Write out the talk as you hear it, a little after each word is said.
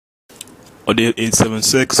Audio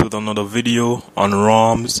 876 with another video on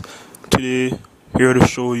ROMs. Today, here to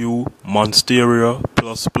show you Monsteria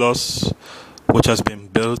 ++, which has been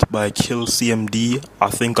built by Kill CMD. I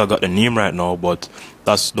think I got the name right now, but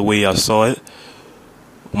that's the way I saw it.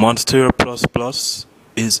 Monsteria ++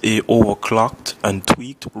 is a overclocked and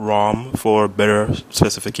tweaked ROM for better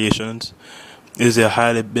specifications. It is a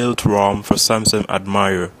highly built ROM for Samsung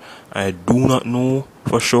Admire. I do not know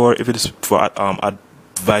for sure if it is for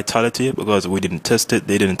Vitality, because we didn't test it,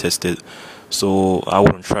 they didn't test it, so I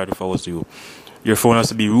wouldn't try it if I was you. Your phone has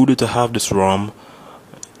to be rooted to have this ROM.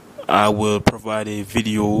 I will provide a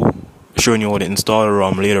video showing you how to install the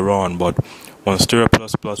ROM later on, but Monsteria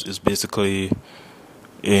 ++ is basically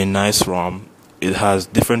a nice ROM. It has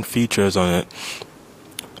different features on it.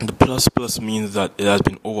 The ++ means that it has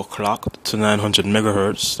been overclocked to 900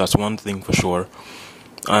 megahertz. That's one thing for sure.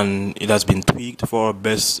 And it has been tweaked for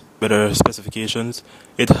better specifications.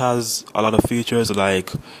 It has a lot of features,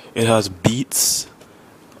 like it has Beats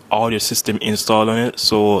audio system installed on it,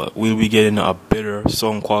 so we'll be getting a better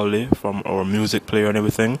sound quality from our music player and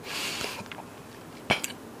everything.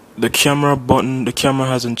 The camera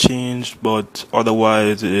hasn't changed, but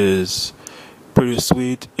otherwise it is pretty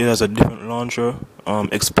sweet. It has a different launcher,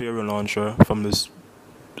 Xperia launcher from this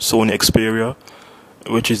Sony Xperia,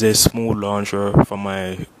 which is a smooth launcher from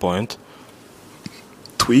my point.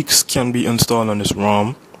 Tweaks can be installed on this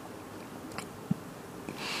ROM.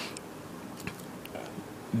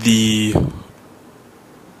 The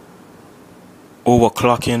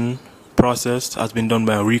overclocking process has been done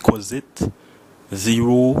by Requisite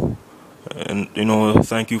Zero, and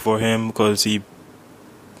thank you for him, because he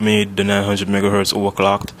made the 900 megahertz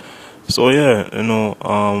overclocked. So yeah,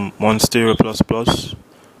 Monsteria ++.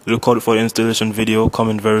 Look out for the installation video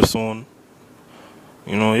coming very soon.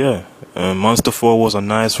 Monster 4 was a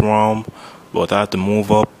nice ROM, but I had to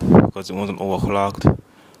move up because it wasn't overclocked.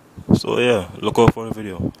 So yeah, look out for the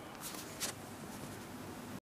video.